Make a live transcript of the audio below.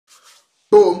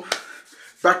Boom,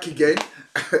 back again.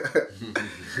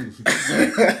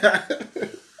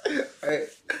 Hey,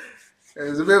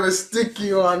 there's a bit of a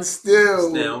sticky one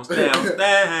still.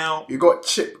 Down. You got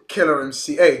Chip Killer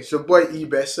MC. Hey, it's your boy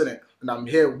E-Best, innit? And I'm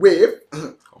here with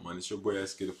Come on, it's your boy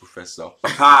SK the Professor.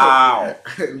 Pow!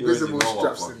 Invisible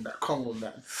Straps in that. Come on,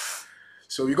 man.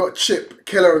 So we got Chip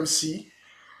Killer MC.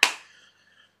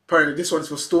 Apparently this one's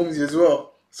for Stormzy as well.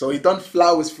 So he done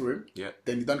Flowers for him. Yeah.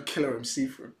 Then he done Killer MC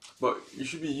for him. But you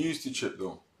should be used to Chip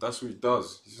though. That's what he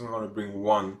does. He's not gonna bring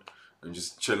one and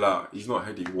just chill out. He's not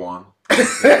heading one. So.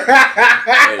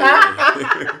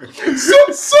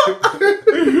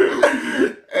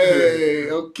 Hey,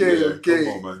 okay. Come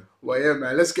on, man. Well, yeah,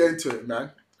 man. Let's get into it,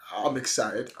 man. I'm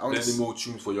excited. Any more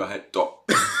tunes for your head top?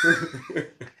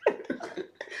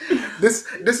 This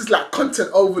is like content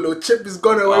overload. Chip is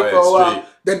gone away for a while.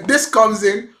 Then this comes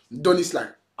in. Donny's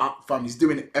like, fam, he's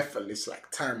doing it effortless, like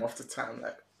time after time.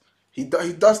 Like he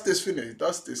does this, you know, he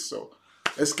does this. So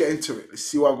let's get into it. Let's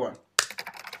see what I want.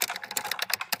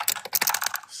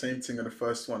 Same thing in the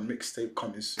first one. Mixtape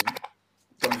coming soon.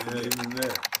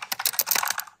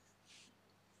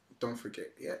 Don't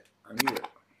forget. Yeah, I knew it.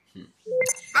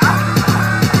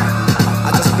 I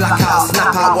just black out,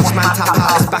 snap out, watch man tap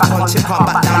out. It's back on, chip out,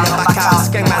 back down, back out.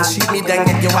 Skeng man, shoot me, then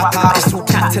get your whap out. It's all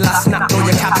cat till I snap, blow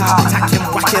your cap out. Attack him,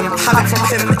 whack him, have it from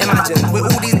him. Imagine, with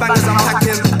all these bangers I'm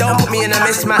packing. Don't put me in a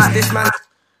mismatch, this man.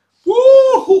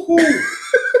 Woo!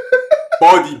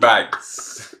 Body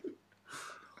bags.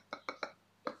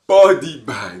 Body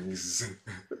bags.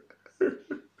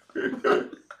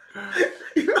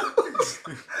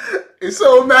 It's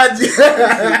so mad.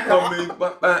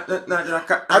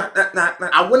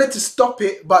 I wanted to stop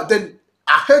it, but then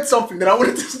I heard something that I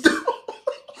wanted to stop.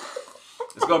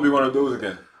 It's gonna be one of those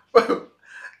again.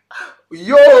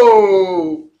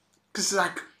 Yo, cause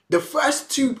like the first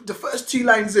two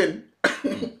lines in,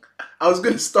 I was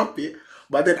gonna stop it,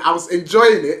 but then I was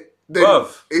enjoying it. Then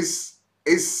Bruv. it's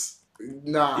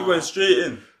nah. He went straight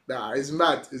in. Nah, it's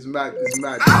mad.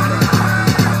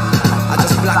 I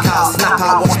just black out, snap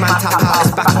out, watch man tap out.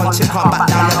 It's back on, chip out, back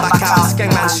down, back out.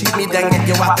 Skeng man, shoot me, then get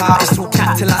your whap out. It's all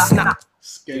cat till I snap.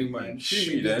 Skeng man,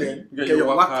 shoot me, then get your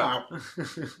whap out.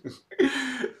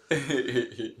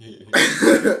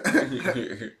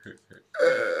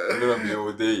 Gonna be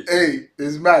all day. Hey,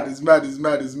 it's mad.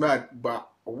 But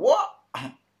what?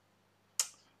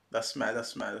 That's mad.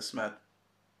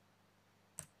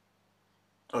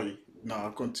 Oh, no,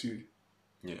 I've gone too.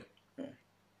 Yeah.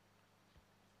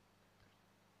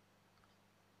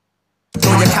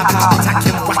 Throw your cap out, attack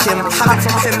him, whack him, have it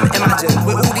from him. Imagine,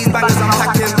 with all these bangers I'm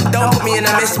packing. Don't put me in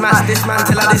a mismatch, this man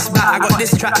till I dispatch. I got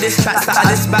this track that I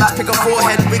dispatch. Pick a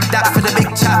forehead, wig that for the big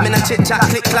chat. Min a chit chat,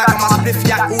 click clack on my spliff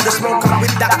yak. All the smoke come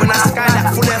with that. When I sky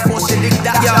that, full air force, you dig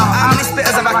that. Yo, how many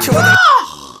spitters have I killed them?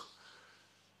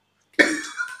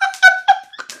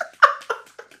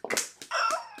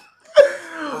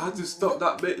 I had to stop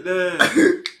that bit there.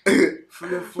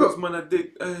 Full air force, man, I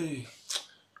dig. Hey.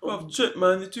 Well, Chip,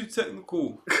 man, you're too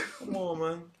technical. Come on,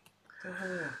 man.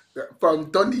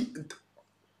 From Donny,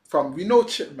 we know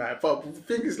Chip, man. But the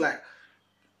thing is, like,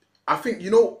 I think, you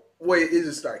know what it is?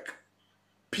 It's like,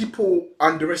 people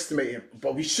underestimate him,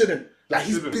 but we shouldn't. Like,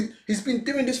 he's been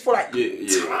doing this for, like,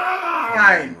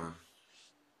 time. Oh,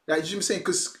 like, you know what I'm saying?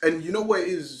 And you know what it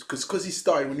is? Because he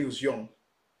started when he was young.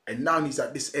 And now he's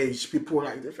at this age, people are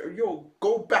like, yo,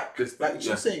 go back. Like, you know what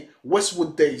I'm saying?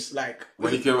 Westwood days, like.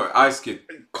 When he came with Ice Kid.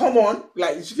 Come on.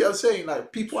 Like, you get what I'm saying?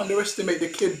 Like, people underestimate the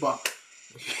kid, but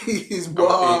he's In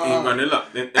Manila.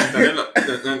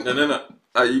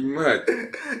 Are you mad?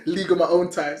 League of my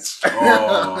own times.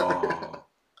 Oh.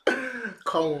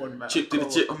 Come on, man. Chip to the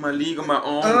chip on my league on my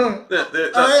own. Oh, Man.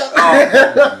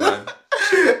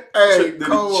 Hey,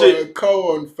 come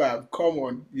on, fam. Come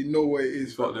on. You know what it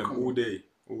is. Got them all day.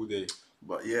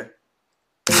 But yeah.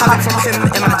 Have it from him,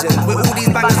 imagine, with all these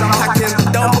bangers I'm packing.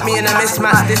 Don't put me in a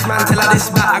mismatch, this man till I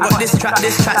dispatch. I got this track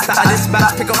that I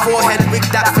dispatch. Pick a forehead, wig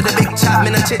that for the big chat.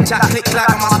 Min a chit chat, click clack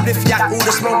on my spliff yak. All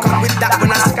the smoke come with that. When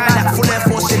I sky that, full air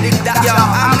force, you dig that. Yo,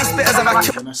 how many spitters have I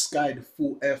killed? When I sky the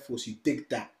full air force, you dig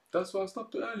that. That's why I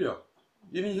stopped it earlier.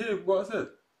 You didn't hear what I said?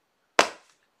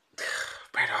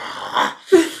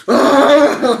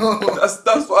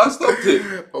 That's why I stopped it.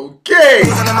 Okay.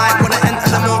 On the mic, wanna enter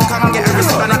the mode, come get a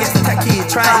wristband, I guess techie.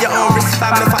 Try your own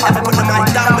wristband if I ever put the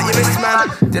mic down, but your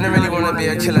wristman. Didn't really wanna be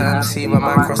a killer MC, but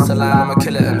man crossed the line, I'm a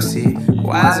killer MC.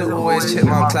 Why is it always Chip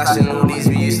man clashing? All these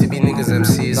we used to be niggas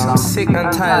MCs. I'm sick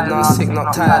and tired, now sick,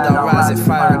 not tired. I'll rise it,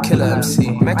 fire and killer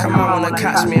MC. Make a man wanna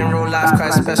catch me in real life,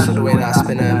 quite special the way that I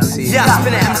spin an MC. Yeah,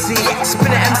 spin it MC,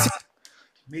 spin it MC.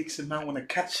 Makes a man wanna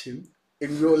catch him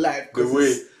in real life. The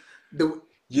way.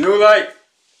 You know, like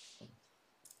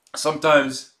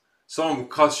sometimes someone will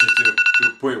cuss you to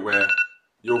the point where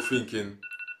you're thinking,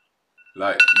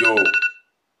 like, yo,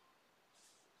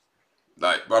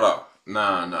 like, brother,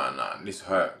 nah, this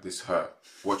hurt.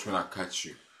 Watch when I catch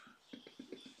you.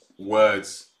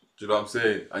 Words. Do you know what I'm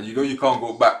saying? And you know you can't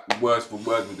go back word for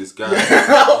word with this guy. You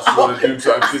just want to do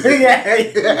something physically.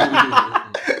 Yeah.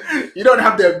 You don't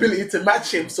have the ability to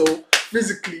match him, so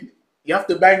physically, you have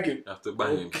to bang him. You have to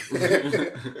bang him.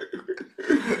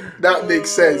 That makes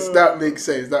sense. That makes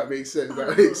sense.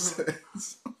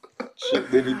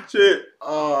 Shit, baby, shit.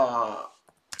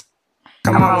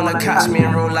 Come on, wanna catch me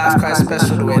in real life, quite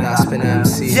special the way that I spin an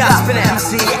MC. Yeah, I spin an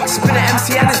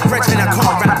MC, and this brethren I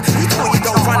can't rap. You thought you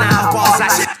don't run out of bars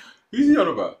like. Who's he on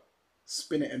about?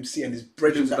 Spin an MC and his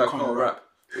brethren that can't rap.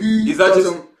 Is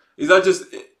that just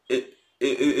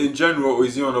in general, or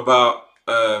is he on about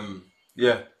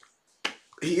yeah?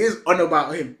 He is on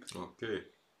about him. Okay.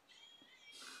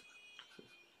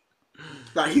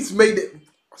 Like he's made it.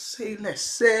 Say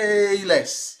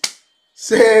less.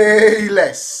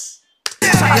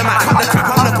 You might cut the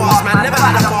crap on the boss, man. Never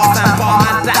had a bar fan,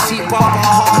 man. Black sheep,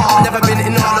 bar. Never been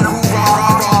in all the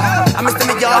rah. I missed the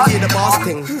Miyagi, the boss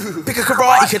thing. Pick a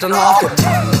karate kid on half it.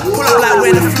 Pull up like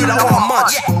where the food I want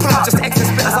much. Pull up just extra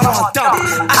spitters I want dump.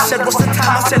 I said, what's the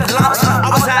time? I said lunch. I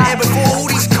was out here before all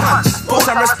these cunts. Put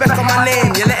some respect on my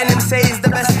name. You're letting him say he's the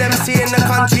best MC in the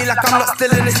country. Like I'm not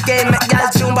still in this game. Make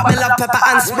y'all tune, but me love pepper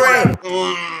and spray.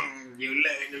 You're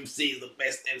letting him say he's the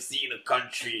best MC in the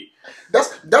country.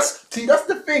 That's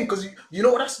the thing, because you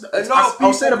know what I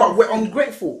was saying about we're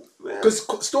ungrateful. Because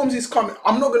Stormzy's coming.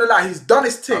 I'm not gonna lie, he's done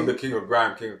his thing. I'm the king of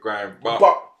grime.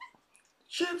 But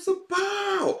Chip's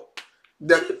about.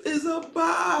 Chip is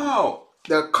about.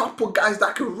 There are a couple guys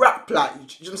that can rap, like, you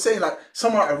know what I'm saying? Like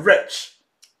someone like a Wretch.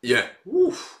 Yeah.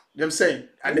 Oof. You know what I'm saying?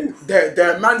 And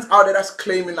there are mans out there that's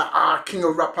claiming like, king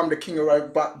of rap, I'm the king of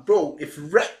rap. But bro, if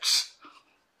Wretch,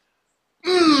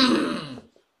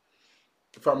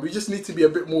 fam, we just need to be a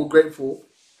bit more grateful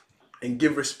and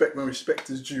give respect when respect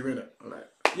is due, innit? Like,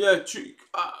 yeah, true.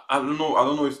 I don't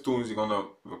know if Stormzy gonna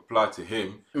reply to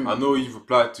him. I know he's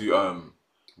replied to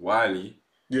Wiley.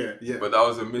 Yeah. But that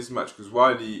was a mismatch because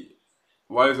Wiley's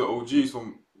an OG. He's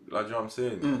from, like, you know what I'm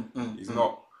saying? He's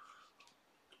not.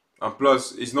 And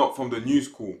plus, he's not from the new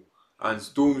school. And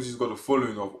Stormzy's got a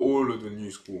following of all of the new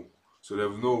school. So there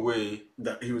was no way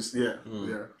that he was, yeah.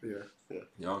 You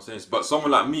know what I'm saying? But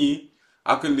someone like me,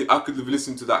 I could have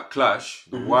listened to that clash,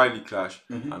 the Wiley clash,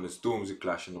 and the Stormzy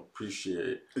clash, and appreciate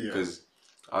it. Because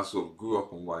I sort of grew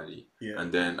up on Wiley. Yeah.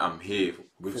 And then I'm here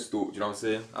with Stormzy. Do you know what I'm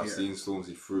saying? I've seen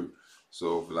Stormzy through.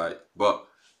 So, like, but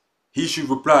he should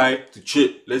reply to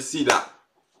Chip. Let's see that.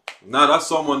 Now that's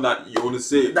someone that you want to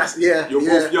say. That's You're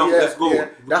both young. Let's go. Yeah.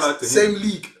 That's the same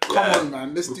league. Come on,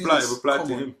 man. Let's do this. Reply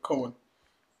to him. Come on.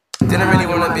 Didn't really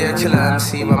want to be a killer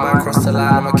MC, but man crossed the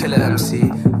line, I'm a killer MC.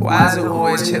 Why is it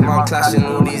always Chipmunk clashing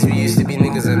all these? We used to be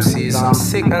niggas MCs. I'm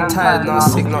sick and tired, now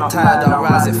sick, not tired. I'll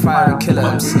rise it, fire and killer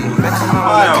MC. Make a man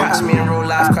wanna catch me in real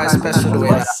life, quite special the way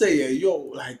that. Say, yo,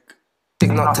 like.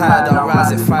 Sick, not tired, I'll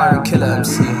rise it, fire and killer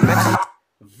MC.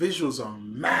 Visuals are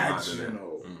mad, you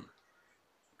know.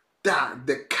 That,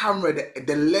 the camera,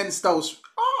 the lens that was,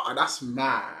 that's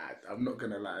mad. I'm not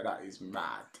gonna lie, that is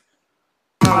mad.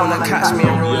 I wanna catch me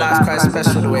in real life, quite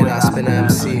special the way that I spin an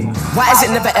MC. Why is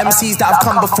it never MCs that have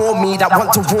come before me that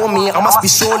want to warn me? I must be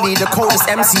surely the coldest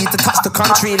MC to touch the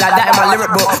country like that in my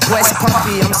lyric book. Boy, it's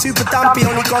puffy, I'm super dumpy,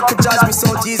 only God could judge me.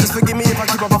 So Jesus, forgive me if I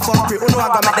keep up a fuckery. Oh no,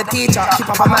 I gotta make the teacher keep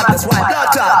up a madness. Why?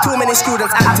 Blood clot, too many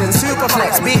students acting, super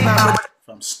flex, big man with.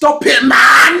 Stop it,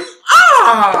 man!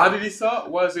 How did he start?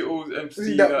 Why is it always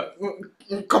MC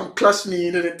that? Come clash me.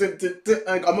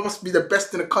 I must be the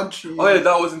best in the country. Oh yeah,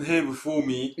 that wasn't here before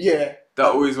me. Yeah. That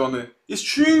always on it. It's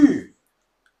true.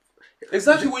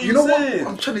 Exactly what you're saying.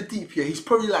 What? I'm trying to deep here. He's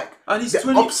probably like and he's the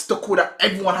 20... obstacle that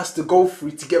everyone has to go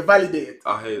through to get validated.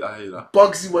 I hate that.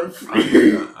 Bugsy went through. I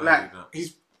hate that.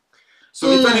 He's. So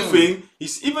if anything,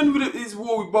 he's even with his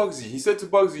war with Bugsy. He said to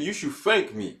Bugsy, "You should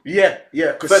thank me." Yeah.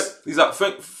 Because he's like,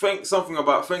 thank something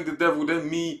about thank the devil, then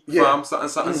me, fam,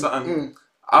 something.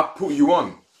 I put you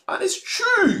on, and it's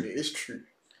true. It is true.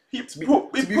 He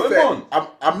put him on.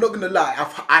 I'm not gonna lie.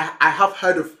 I have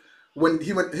heard of when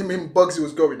him and Bugsy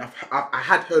was going. I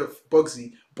had heard of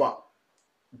Bugsy, but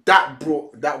that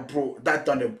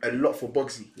done a lot for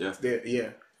Bugsy.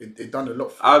 Yeah. It done a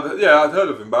lot. I'd heard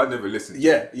of him, but I'd never listened.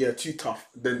 Yeah, too tough.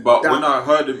 But when I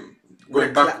heard him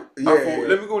going back, I thought,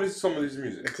 let me go listen to some of his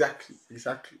music.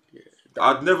 Exactly. Yeah.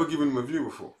 I'd never given him a view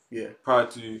before. Yeah. Prior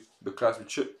to the class with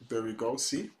Chip. There we go.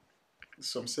 See,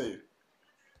 that's what I'm saying.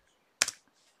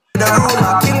 The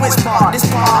ruler, King which part? This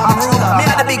part I'm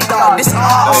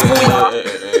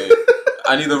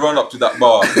need a run up to that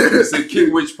bar. It's a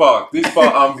King Which Park. This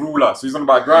part I'm ruler, so he's on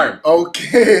about grime.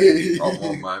 Okay. Come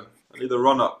on, man. I need a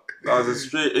run up. That was a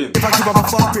straight in. If I keep up a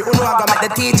fuck it, I gotta make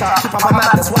the teacher keep up a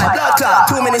madness. Why? Blood clot.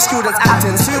 Too many students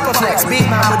acting super flex. Big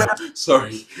man with a.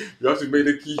 Sorry, you have to make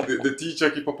the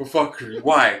teacher keep up a fuckery.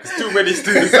 Why? Because too many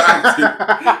students are acting.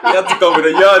 You have to come with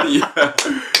a yardie.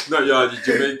 Not yardie,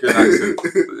 Jamaican accent.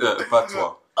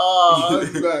 Patois. Oh,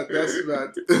 that's bad. That's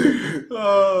bad.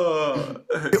 Oh.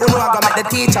 I gotta make the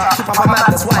teacher keep up a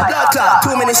madness. Why? Blood clot.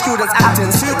 Too many students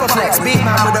acting super flex. Big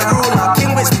man with a ruler.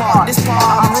 King Which Part? This part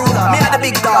I'm ruler. Me at the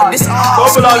big dog. This all.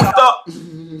 Stop.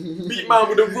 Big man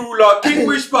with a ruler. King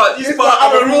Which Part? This part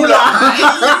I'm a ruler.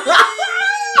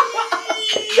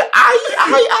 Aye.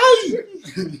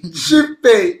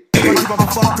 Shippy. Keep up a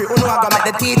fuck it, I gotta make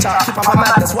the teacher keep up a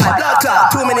madness. Why? Blood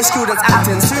clot. Too many students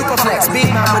acting super flex. Big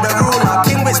man with a ruler.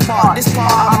 King Which Part? This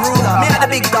part I'm ruler. Me at the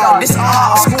big dog. This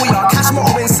all. Schoolyard. Cash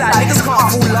motto inside. Niggas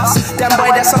can't fool us. Them boy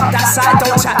that's up that side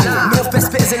don't chat me. North best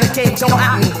spitters in the game don't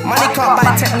at me. Money can't buy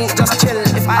technique. Just chill.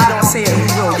 If I don't say it,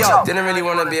 who will? Yo. Didn't really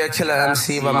wanna be a killer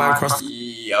MC, but man crossed.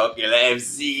 Yo, killer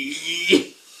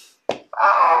MC.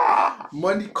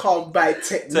 Money can't buy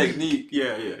technique.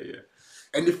 Yeah.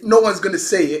 And if no one's gonna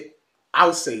say it,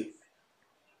 I'll say it.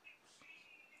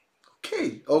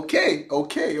 Okay. Can't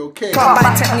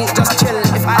buy technique, just chill.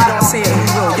 If I don't say it, who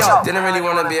will? Yo. Didn't really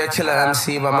wanna be a killer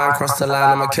MC, but man crossed the line,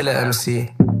 I'm a killer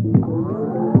MC.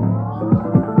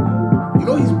 You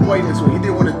know he's boy this way, he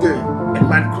didn't want to do it. And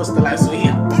man crossed the line, so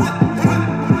he...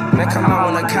 Make a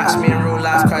man wanna catch me in real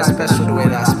life, quite special the way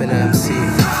that I spin an MC.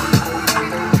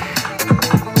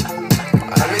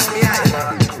 I miss me out,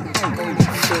 man.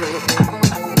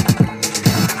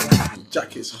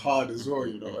 Jacket's hard as well,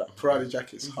 you know. That Prada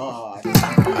jacket's hard. I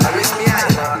miss me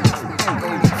out, man.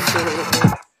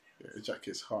 Yeah, the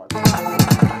jacket's hard. You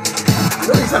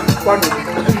know he's having fun with it,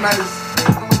 but the man is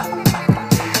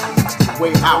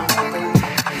way out.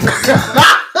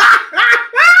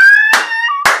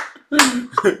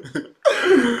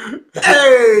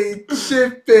 Hey,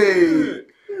 Chippy!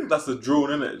 That's a drone,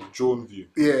 isn't it? Drone view.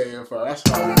 Yeah, bro, that's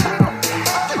hard.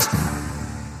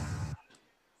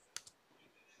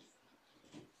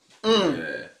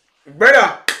 Yeah.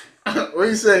 Brother, what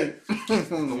you saying? Come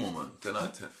on, man. 10 out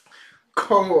of 10.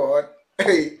 Come on.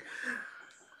 Hey,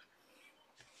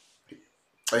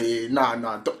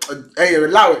 nah. Hey,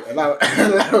 allow it.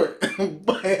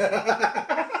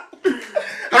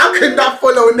 How can that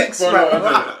follow next, man?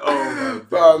 Oh,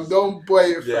 man. Don't boy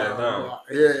it, fam. Yeah, no.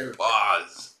 Yeah.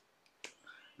 Bars.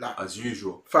 Like, as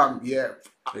usual. Fam, yeah.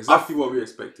 Exactly what we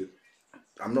expected.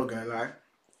 I'm not gonna lie.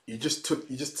 You just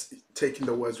taking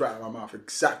the words right out of my mouth.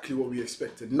 Exactly what we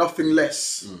expected. Nothing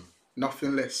less.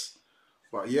 Nothing less.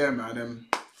 But yeah, man.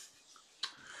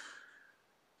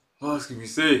 What else can we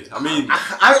say? I mean,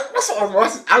 I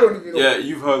don't even know. Yeah,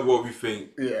 you've heard what we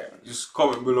think. Yeah. Just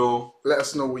comment below. Let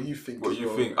us know what you think. What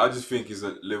you think. I just think he's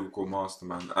a lyrical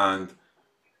masterman. And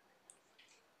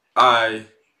I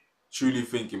truly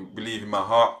think and believe in my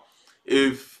heart,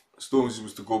 if Stormzy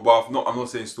was to go bar, I'm not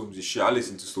saying Stormzy shit. I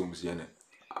listen to Stormzy, innit?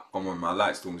 Come on, man. I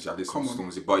like Stormzy. I listen to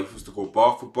Stormzy. But if he was to go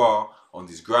bar for bar on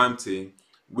this grime team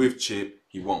with Chip,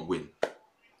 he won't win.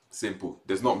 Simple.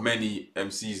 There's not many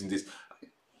MCs in this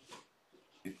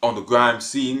on the grime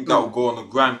scene that will go on the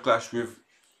grime clash with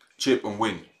Chip and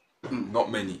win. Not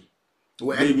many.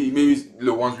 Well, maybe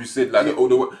the ones we said, like the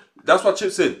older. That's what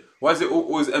Chip said. Why is it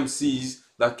always MCs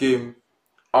that came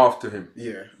after him?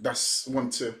 Yeah, that's one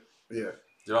too. Yeah.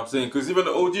 You know what I'm saying? Because even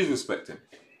the OGs respect him.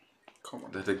 Come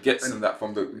on. The gets and that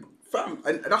from the fam,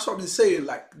 and that's what I've been saying.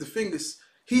 Like the thing is,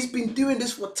 he's been doing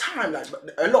this for time. Like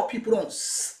a lot of people don't.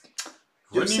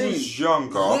 When he was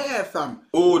younger, yeah, fam,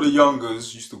 all the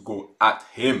youngers used to go at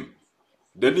him.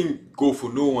 They didn't go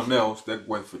for no one else. They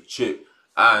went for Chip,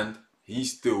 and he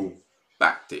still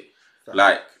backed it. Fam.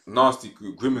 Like Nasty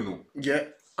Criminal, yeah,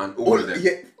 and all of them.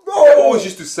 Yeah. They always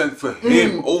used to send for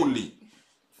him only.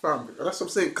 Fam, that's what I'm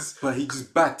saying. But he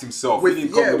just backed himself. He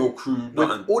didn't come with no crew,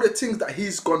 nothing. All the things that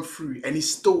he's gone through, and he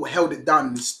still held it down,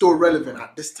 and he's still relevant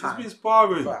at this time. He's been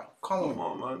sparring. Fam, come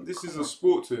on, man. This is a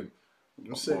sport to him.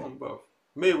 I'm saying, bro.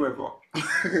 Mayweather.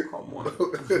 Come on.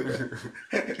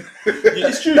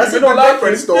 It's true. That's you don't like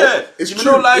him. Yeah, it's you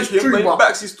true. Don't like him, true, but he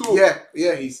backs his talk.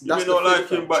 Yeah, he's. You may not like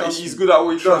him, but he's good at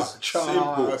what he does.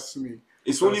 Trust me.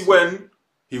 It's only when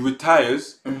he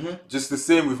retires, just the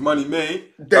same with Money May.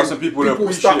 That's when people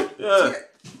appreciate. Yeah,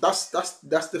 that's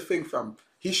the thing, fam.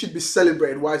 He should be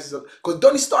celebrated. Why is he? Because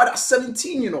Donny started at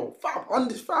 17, you know, fam. On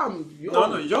this fam,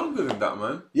 no, younger than that,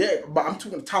 man. Yeah, but I'm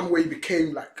talking the time where he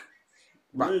became like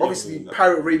But Way obviously, younger than that.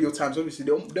 pirate radio times. Obviously,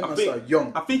 they must are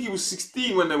young. I think he was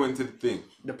 16 when they went to the thing.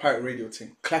 The pirate radio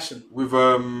thing, clashing With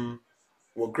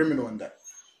what criminal and that.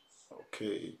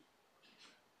 Okay,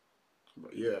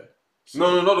 but yeah. So,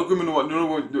 no, not the criminal one.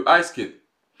 No, the Ice Kid.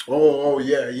 Oh,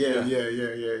 yeah.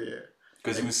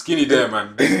 Because he was skinny there,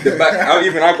 man. The back, I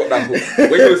got that book.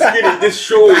 When he was skinny, this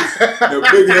shows the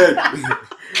big head.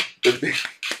 The big...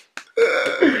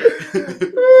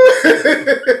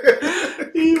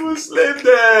 He was slim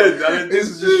then. I mean, this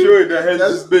is just showing the head's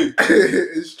just big.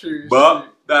 It's true.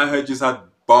 But that head just had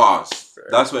bars.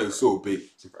 That's why it was so big.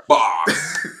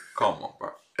 Bars. Come on, bro.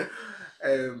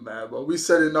 Hey, man, but we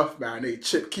said enough, man. Hey,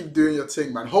 Chip, keep doing your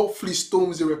thing, man. Hopefully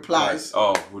Stormzy replies.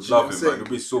 Oh, would love it, man. It'll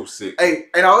be so sick. Hey,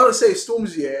 and I want to say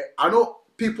Stormzy, yeah, I know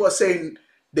people are saying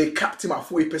they capped him at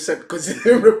 40% because he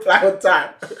didn't reply on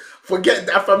time. Forget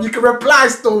that, fam. You can reply,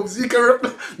 Stormzy. You can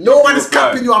reply. No one is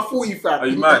capping you at 40, fam. Are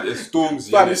you mad? It's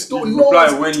Stormzy. Fam, it's Stormzy. No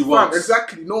reply when he wants.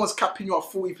 Exactly. No one's capping you at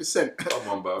 40%. Come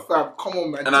on, bro. Fam, come on,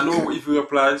 man. And I know if he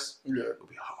replies, yeah, it'll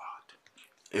be hard.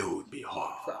 It would be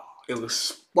hard. Fam, it'll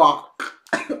spark.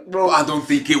 Bro, but I don't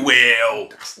think it will.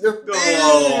 That's the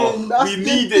thing. We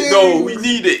need it, though. We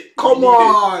need it. Come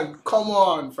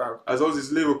on, fam. As long as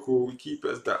it's lyrical, we keep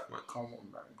it as that, man. Come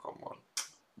on, man. Come on.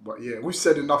 But yeah, we've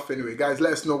said enough anyway. Guys,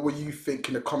 let us know what you think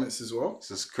in the comments as well.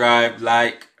 Subscribe,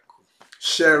 like.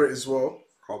 Share it as well.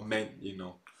 Comment, you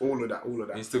know. All of that.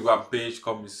 Instagram page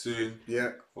coming soon.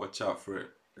 Yeah. Watch out for it.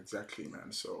 Exactly,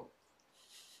 man. So,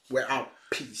 we're out.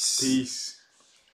 Peace. Peace.